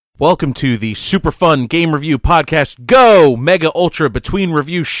Welcome to the super fun game review podcast. Go Mega Ultra Between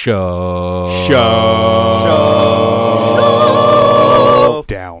Review Show.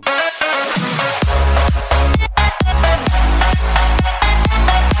 Down.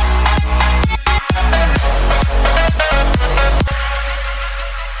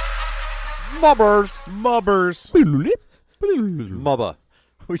 MUBRS. Mubba.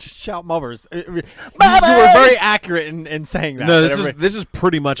 We should shout MUBRS. You were very accurate in saying that. No, this is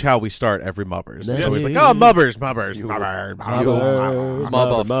pretty much how we start every MUBRS. It's always like, oh, MUBRS. Mubba.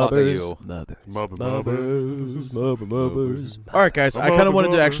 All right, guys. I kind of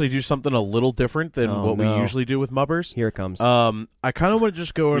wanted to actually do something a little different than what we usually do with MUBRS. Here it comes. I kind of want to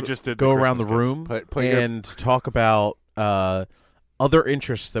just go around the room and talk about other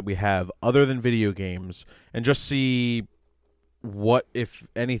interests that we have other than video games, and just see what, if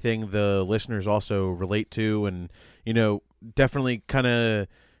anything, the listeners also relate to, and definitely kind of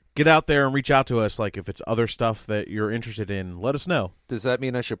get out there and reach out to us. Like, if it's other stuff that you're interested in, let us know. Does that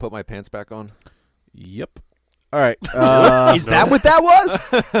mean I should put my pants back on? Yep. All right. Is that what that was?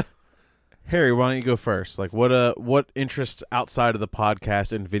 Harry, why don't you go first? Like, what interests outside of the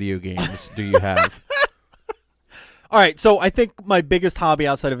podcast and video games do you have? All right, so I think my biggest hobby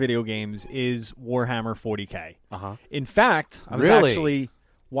outside of video games is Warhammer 40K. In fact, I was actually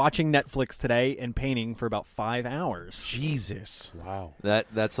watching Netflix today and painting for about 5 hours. Jesus. Wow.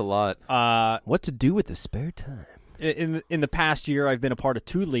 That's a lot. What to do with the spare time? In the past year, I've been a part of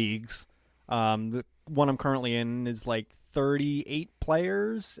 2 leagues. The one I'm currently in is like 38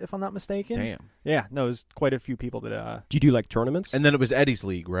 players, if I'm not mistaken. Damn. Yeah, no, there's quite a few people that... Do you do, like, tournaments? And then it was Eddie's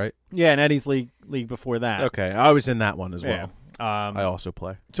league, right? Yeah, and Eddie's league before that. Okay, I was in that one as well. Yeah. I also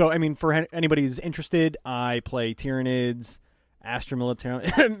play. So, I mean, for anybody who's interested, I play Tyranids, Astra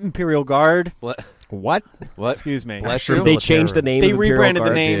Military, Imperial Guard. What? Excuse me. Bless Did you. they change the name They of Imperial rebranded the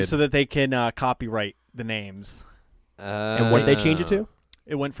Guard? name so that they can copyright the names. And what did they change it to?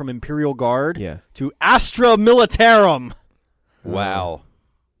 It went from Imperial Guard Yeah. to Astra Militarum. Wow.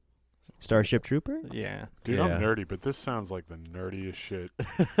 Starship Trooper? Yeah. Dude, Yeah. I'm nerdy, but this sounds like the nerdiest shit.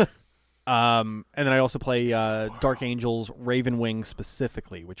 And then I also play Dark Angels, Ravenwing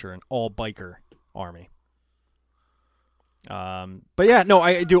specifically, which are an all-biker army. But yeah, no,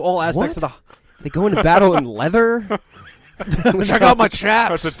 I do all aspects of the... They go into battle in leather? Check out my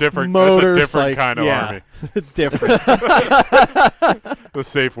chaps. That's a different kind of army. Different. The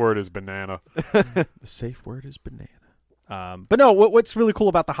safe word is banana. The safe word is banana. But no, what's really cool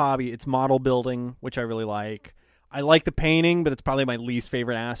about the hobby, it's model building, which I really like. I like the painting, but it's probably my least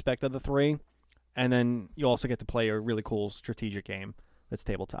favorite aspect of the 3. And then you also get to play a really cool strategic game that's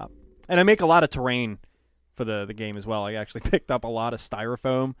tabletop. And I make a lot of terrain for the game as well. I actually picked up a lot of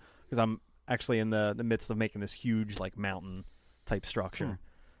styrofoam because I'm actually in the midst of making this huge like mountain type structure.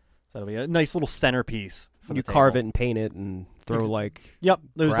 So that'll be a nice little centerpiece. You carve it and paint it and throw Yep,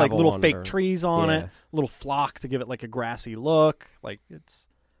 there's like gravel little on fake there. trees on Yeah. it, little flock to give it like a grassy look. Like it's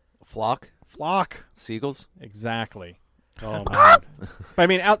Flock? Seagulls? Exactly. Oh, man. But I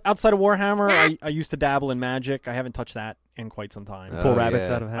mean, outside of Warhammer, I used to dabble in Magic. I haven't touched that in quite some time. Pull rabbits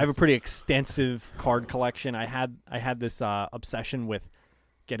out of hats. I have a pretty extensive card collection. I had this obsession with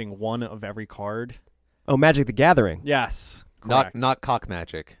getting one of every card. Oh, Magic the Gathering. Yes, correct. Not cock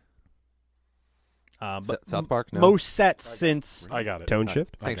magic. But South Park? No. most sets since I got it. Tone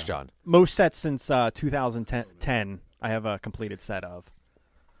shift? Thanks, John. 2010, I have a completed set of,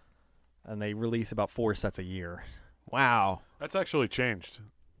 and they release about 4 sets a year. Wow. That's actually changed.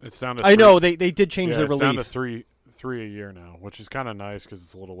 It's down to I know they did change the it's down to release. three a year now, which is kind of nice because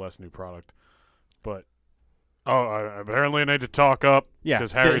it's a little less new product. But apparently I need to talk up. Yeah,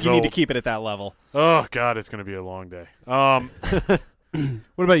 because Harry's you old. need to keep it at that level. Oh God, it's going to be a long day.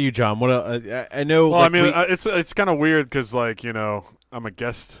 What about you, John? What I know. Well, like, I mean, it's kind of weird because I'm a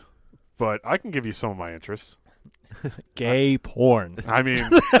guest, but I can give you some of my interests. Gay porn. I mean,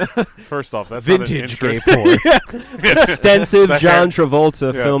 first off, that's vintage not an gay interest. porn. Extensive That John hair-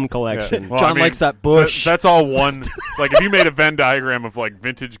 Travolta Yeah. film collection. Yeah. Well, John I mean, likes that bush. That's all one. Like, if you made a Venn diagram of like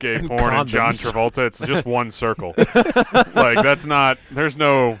vintage gay porn and John condoms. Travolta, it's just one circle. Like, that's not. There's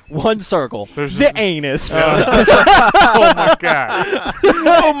no. One circle. There's The anus. Oh my God!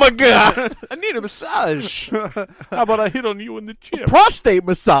 Oh my God! I need a massage. How about I hit on you in the gym? Prostate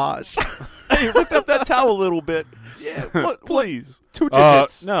massage. Hey, lift up that towel a little bit. Yeah, Please. 2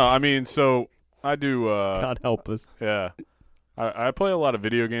 digits. No, I mean, so I do. God help us. Yeah, I play a lot of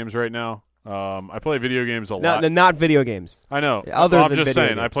video games right now. I play video games a lot. No, not video games. I know. Other I'm than just video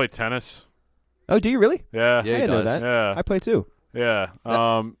saying, I games. play tennis. Oh, do you really? Yeah. I didn't know that. Yeah. I play too. Yeah.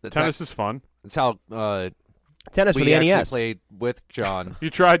 That's Tennis is fun. That's how Tennis for we the actually NES. played with John. You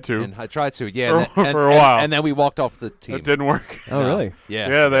tried to. And I tried to, yeah. For a while. And then we walked off the team. It didn't work. Oh, really? Yeah.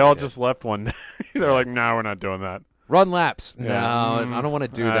 Yeah, they all just left one day. They're like, no, we're not doing that. Run laps. Yeah. No, I don't want to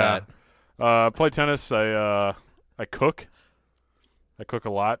do that. Play tennis. I cook. I cook a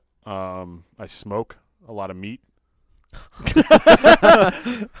lot. I smoke a lot of meat.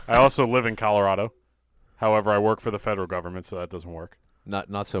 I also live in Colorado. However, I work for the federal government, so that doesn't work.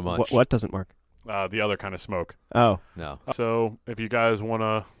 Not so much. What doesn't work? The other kind of smoke. Oh. No. So if you guys want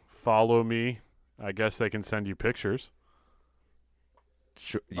to follow me, I guess they can send you pictures.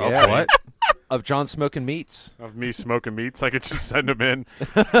 Sure. Oh, Yeah. What? Of John smoking meats. Of me smoking meats. I could just send them in.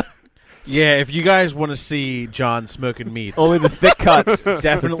 Yeah, if you guys want to see John smoking meats, Only the thick cuts.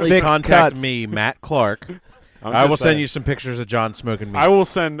 definitely Thick contact cuts. me, Matt Clark. I'm I will just send saying. you some pictures of John smoking meats.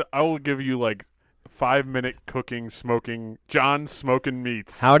 I will give you like 5-minute cooking, smoking, John smoking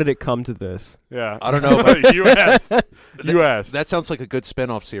meats. How did it come to this? Yeah. I don't know, but you asked. You asked. that sounds like a good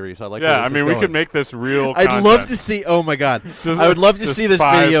spin-off series. I like. Yeah, where I this mean, is we going. could make this real I'd content. love to see. Oh my god, Just- I would love to just see this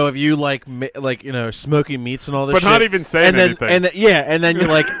 5 video of you like smoking meats and all this But shit. not even saying and then, anything. And then you're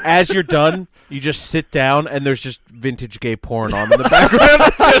like, as you're done, you just sit down and there's just vintage gay porn on in the background.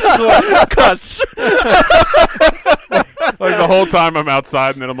 Just cuts. Like the whole time I'm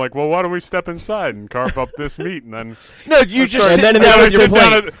outside, and then I'm like, well, why don't we step inside and carve up this meat? And then No, you just And sit then down I with your sit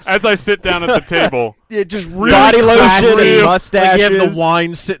down plate. as I sit down at the table. Yeah, just really Body lotion classy. and Like you have the mustaches.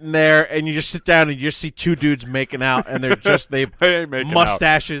 wine sitting there, and you just sit down and you just see two dudes making out, and they're just they Hey, making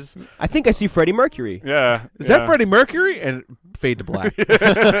mustaches. I think I see Freddie Mercury. out. Yeah. Is that Freddie Mercury? And fade to black.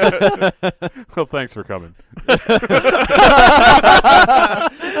 Well, thanks for coming.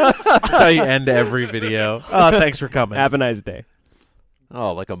 That's how you end every video. Oh, thanks for coming. Have a nice day.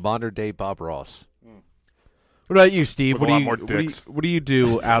 Oh, like a modern-day Bob Ross. What about you, Steve? With a lot more What do you, dicks. what do you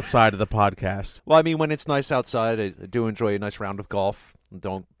do outside of the podcast? Well, I mean, when it's nice outside, I do enjoy a nice round of golf.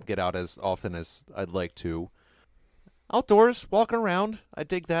 Don't get out as often as I'd like to. Outdoors, walking around, I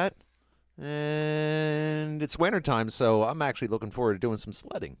dig that. And it's wintertime, so I'm actually looking forward to doing some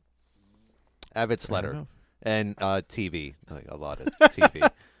sledding. Avid sledder. enough. And TV. Like a lot of TV.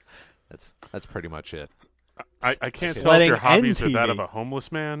 That's pretty much it. I can't tell if Sledding your hobbies and are that TV. of a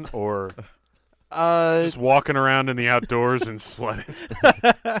homeless man or Just just walking around in the outdoors and sledding.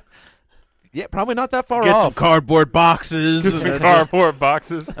 yeah, probably not that far Get off. some cardboard boxes. Get and some then cardboard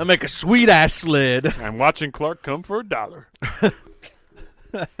boxes. just- I make a sweet ass sled. I'm watching Clark come for $1.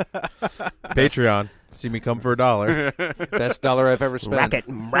 Patreon. See me come for $1. Best dollar I've ever spent. Racket.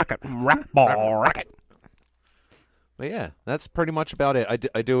 But yeah, that's pretty much about it.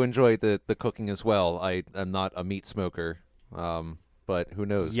 I do enjoy the cooking as well. I am not a meat smoker, but who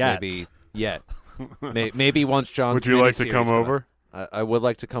knows? Yet. Maybe once John's Would you like to miniseries come come out. over? I would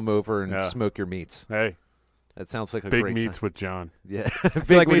like to come over and Yeah. smoke your meats. Hey, That sounds like a big great meats time. with John. Yeah,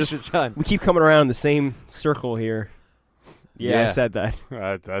 big like we're meats with John. We keep coming around the same circle here. Yeah, I Yeah. said that.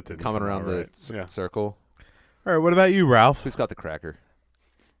 That didn't Coming come around out the right. Yeah, circle. All right, what about you, Ralph? Who's got the cracker?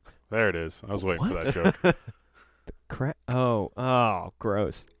 there it is. I was waiting for that joke. Oh,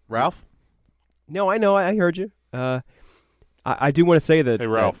 gross. Ralph? No, I know. I heard you. I do want to say that. Hey,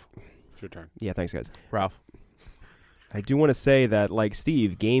 Ralph, it's your turn. Yeah, thanks, guys. Ralph. I do want to say that, like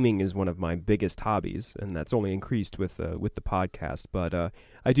Steve, gaming is one of my biggest hobbies, and that's only increased with the podcast. But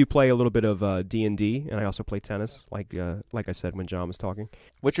I do play a little bit of D&D, and I also play tennis, like I said when John was talking.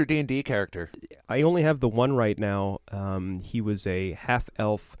 What's your D&D character? I only have the one right now. He was a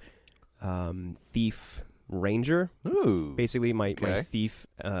half-elf thief ranger. Ooh. Basically, my Okay. thief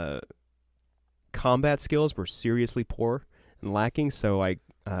combat skills were seriously poor and lacking, so I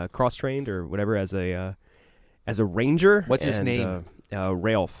cross-trained or whatever as a ranger. What's his and, name?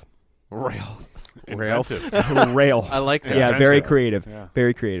 Ralph. Ralph. Inventive. Rail. I like that. Yeah, very inventive. creative. Yeah.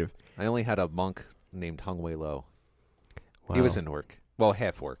 Very creative. I only had a monk named Hung Wei Lo. Wow. He was in orc. Well,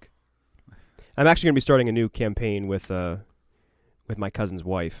 half orc. I'm actually going to be starting a new campaign with my cousin's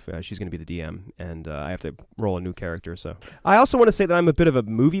wife. She's going to be the DM, and I have to roll a new character. So I also want to say that I'm a bit of a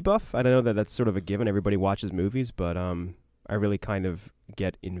movie buff. I don't know that that's sort of a given. Everybody watches movies, but I really kind of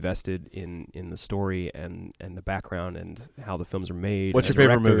get invested in the story and the background and how the films are made. What's and your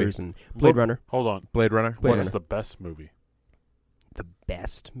favorite movie? directors and Blade Runner. Hold on. Blade Runner? Blade What's Runner. the best movie? The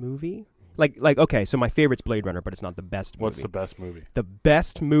best movie? Like okay, so my favorite's Blade Runner, but it's not the best movie. What's the best movie? The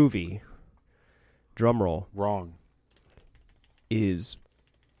best movie, drum roll, Wrong. is,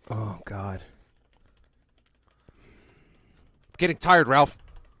 oh God, Getting tired, Ralph.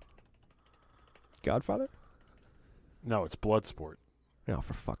 Godfather? No, it's Bloodsport. No,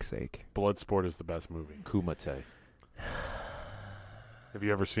 for fuck's sake. Bloodsport is the best movie. Kumite. Have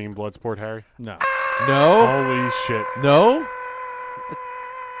you ever seen Bloodsport, Harry? No. No. Holy shit. No.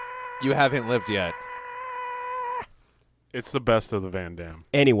 You haven't lived yet. It's the best of the Van Damme.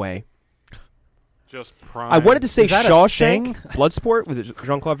 Anyway, just prime. I wanted to say Is that a Shawshank, thing? Bloodsport with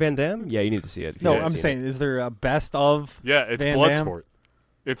Jean-Claude Van Damme. Yeah, you need to see it. if you No, haven't I'm seen saying, is there a best of? Yeah, it's Van Damme? Bloodsport.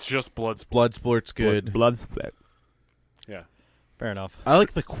 It's just Bloodsport. Bloodsport's it. good. Bloodsport. Yeah. Fair enough. I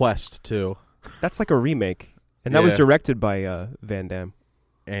like the Quest too, That's like a remake, and that was Yeah. directed by Van Damme,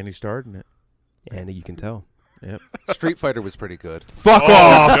 and he starred in it. and you can tell. Street Fighter was pretty good. Fuck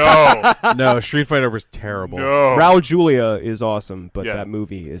off! Oh, No, Street Fighter was terrible. no. Raul Julia is awesome, but Yeah. that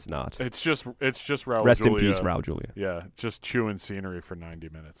movie is not. It's just Raul Rest Julia. in peace, Raul Julia. Yeah, just chewing scenery for 90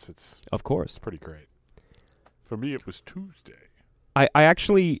 minutes. It's Of course. pretty great. For me, it was Tuesday. I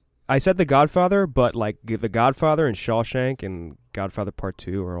actually said The Godfather, but like The Godfather and Shawshank and Godfather Part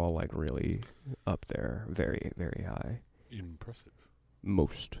 2 are all like really up there, very, very high. Impressive.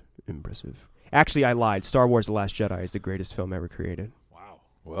 Most impressive. Actually, I lied. Star Wars: The Last Jedi is the greatest film ever created. Wow.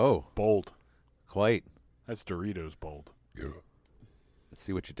 Whoa. Bold. Quite. That's Doritos bold. Let's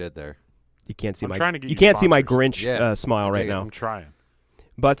see what you did there. You can't see I'm my trying to get you you can't see my sponsors. Grinch Yeah. smile right dig it. now. I'm trying.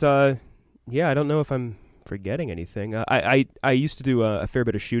 But yeah, I don't know if I'm forgetting anything. I used to do a fair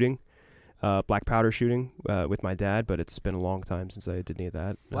bit of shooting, black powder shooting with my dad, but it's been a long time since I did any of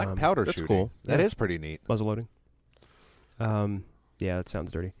that. Black powder that's shooting. cool. That Yeah. is pretty neat. Muzzle loading. Yeah, that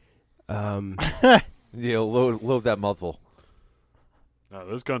sounds dirty. Yeah, load that muzzle. No,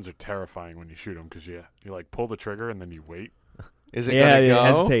 those guns are terrifying when you shoot them because you like pull the trigger and then you wait. Is it yeah, gonna it go?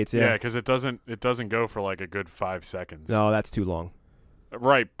 hesitates. Yeah, Yeah. because it doesn't go for like a good 5 seconds. No, that's too long.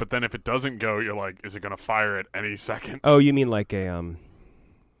 Right, but then if it doesn't go, you're like, is it going to fire at any second? Oh, you mean like a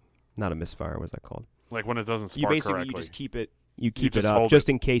not a misfire? What's that called? Like when it doesn't You spark basically correctly. you just keep it. You keep just it up hold just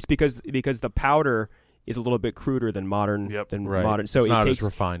in case because the powder is a little bit cruder than modern. Yep. Than Right. modern. So it's it not takes as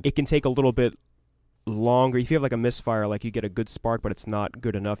refined. it can take a little bit longer. If you have like a misfire, like you get a good spark, but it's not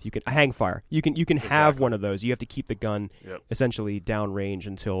good enough. You can a hang fire. You can have Exactly. one of those. You have to keep the gun Yep. essentially downrange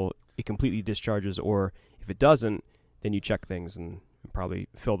until it completely discharges, or if it doesn't, then you check things and probably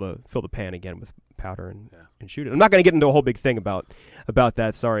fill the pan again with powder and shoot it. I'm not going to get into a whole big thing about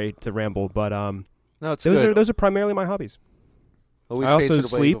that. Sorry to ramble, but No, it's those good. are primarily my hobbies. Always I face also it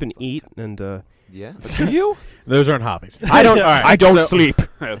away sleep before- and eat and. Yeah. Do you? Those aren't hobbies. I don't. right, I don't so- sleep.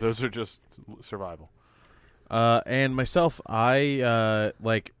 Yeah, those are just survival. And myself, I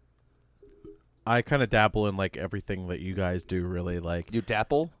I kind of dabble in like everything that you guys do. Really, like You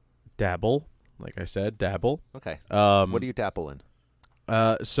dapple? dabble. Like I said, dabble. Okay. What What do you dapple in?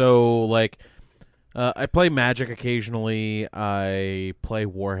 So like, I play Magic occasionally. I play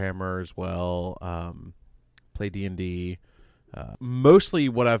Warhammer as well. Play D&D. Mostly,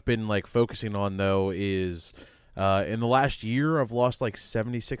 what I've been like focusing on though is, in the last year, I've lost like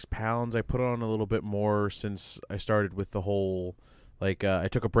 76 pounds. I put on a little bit more since I started with the whole. Like, I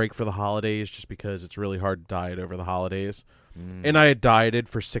took a break for the holidays just because it's really hard to diet over the holidays. And I had dieted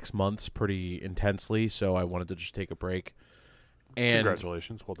for 6 months pretty intensely, so I wanted to just take a break. And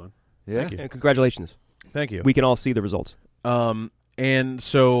Congratulations. Well done. Yeah. Thank you. Congratulations. Thank you. We can all see the results. And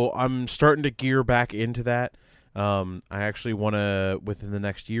so I'm starting to gear back into that. I actually want to, within the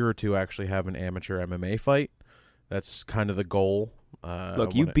next year or two, actually have an amateur MMA fight. That's kind of the goal.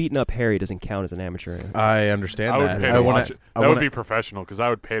 Look, you beating up Harry doesn't count as an amateur. I understand I would that. pay I to wanna- watch it. I That would wanna- be professional because I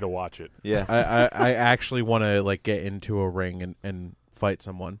would pay to watch it. Yeah. I actually want to like get into a ring and fight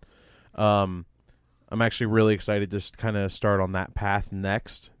someone. I'm actually really excited to kind of start on that path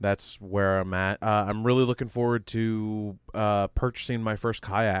next. That's where I'm at. I'm really looking forward to purchasing my first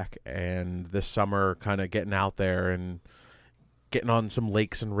kayak, and this summer kind of getting out there and getting on some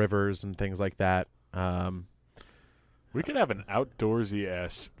lakes and rivers and things like that. We could have an outdoorsy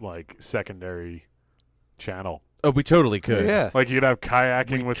ass like secondary channel. Oh, we totally could. Yeah. Like you'd have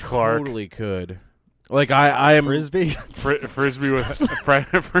kayaking with Clark, Totally could. Like I am Frisbee. frisbee with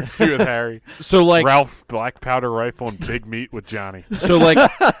frisbee with Harry, so like Ralph black powder rifle, and big meat with Johnny. so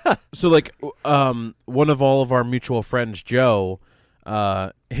like one of all of our mutual friends, Joe,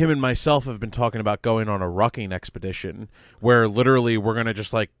 him and myself have been talking about going on a rucking expedition where literally we're gonna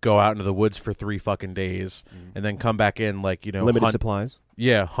just like go out into the woods for 3 fucking days and then come back in, like, you know, Limited hunt, supplies.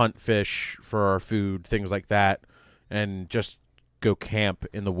 hunt fish for our food, things like that, and just go camp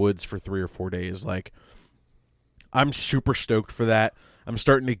in the woods for 3 or 4 days. Like, I'm super stoked for that. I'm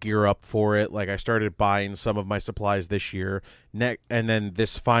starting to gear up for it. Like, I started buying some of my supplies this year. And then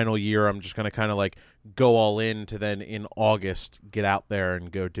this final year, I'm just going to kind of, like, go all in to then in August get out there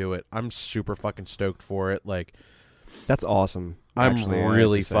and go do it. I'm super fucking stoked for it. Like, That's awesome. I'm actually, I have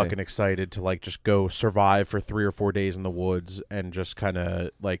really to say. fucking excited to, like, just go survive for 3 or 4 days in the woods and just kind of,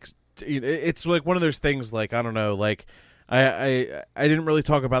 like, it's like one of those things. Like I don't know. Like I didn't really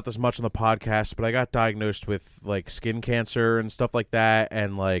talk about this much on the podcast, but I got diagnosed with like skin cancer and stuff like that,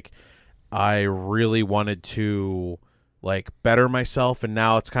 and like I really wanted to like better myself, and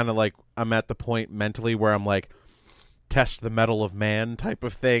now it's kind of like I'm at the point mentally where I'm like test the mettle of man type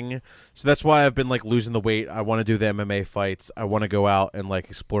of thing. So that's why I've been like losing the weight. I want to do the MMA fights. I want to go out and like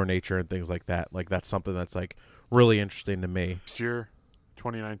explore nature and things like that. Like that's something that's like really interesting to me. Next year,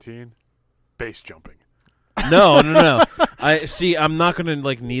 2019, base jumping. No. I see. I'm not going to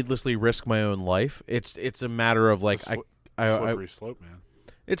like needlessly risk my own life. It's a matter of like slippery slope, man.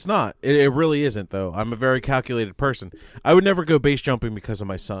 It's not. It really isn't though. I'm a very calculated person. I would never go base jumping because of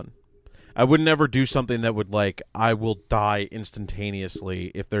my son. I would never do something that would like I will die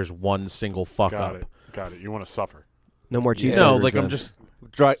instantaneously if there's one single fuck up. Got it. You want to suffer. No more cheeseburgers. No, like then. I'm just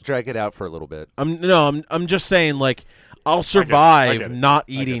drag it out for a little bit. I'm just saying like I'll survive not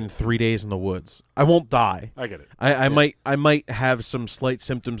eating 3 days in the woods. I won't die. I get it. I might have some slight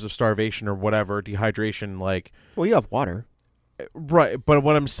symptoms of starvation or whatever, dehydration. Like, well, you have water, right? But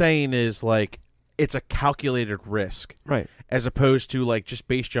what I'm saying is like it's a calculated risk, right? As opposed to like just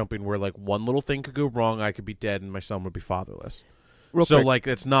base jumping, where like one little thing could go wrong, I could be dead, and my son would be fatherless. Real quick. Like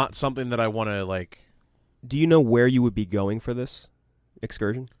it's not something that I want to like. Do you know where you would be going for this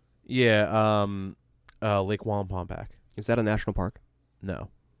excursion? Yeah, Lake Wallenpaupack. Is that a national park? No.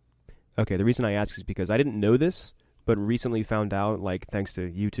 Okay, the reason I ask is because I didn't know this, but recently found out, like thanks to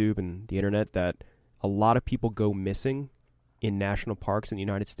YouTube and the internet, that a lot of people go missing in national parks in the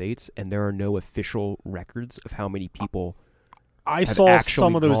United States, and there are no official records of how many people. I saw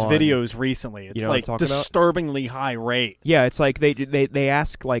some of those videos recently. It's like disturbingly high rate. Yeah, it's like they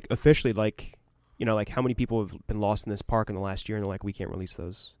ask like officially like. You know, like how many people have been lost in this park in the last year, and they're like, we can't release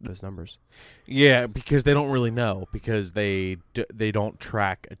those numbers. Yeah, because they don't really know, because they don't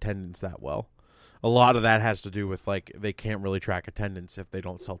track attendance that well. A lot of that has to do with like they can't really track attendance if they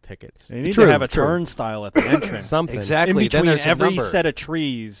don't sell tickets. You need to have a turnstile at the entrance, something exactly in between every set of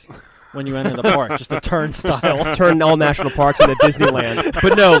trees. When you enter the park, just a turnstile. Turn all national parks into Disneyland.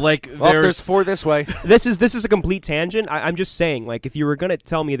 But no, like there's 4 this way. This is a complete tangent. I'm just saying, like, if you were going to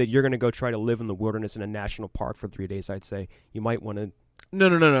tell me that you're going to go try to live in the wilderness in a national park for 3 days, I'd say you might want to.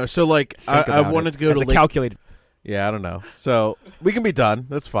 No. So like, I wanted to go to calculated. Yeah, I don't know. So we can be done.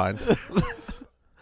 That's fine.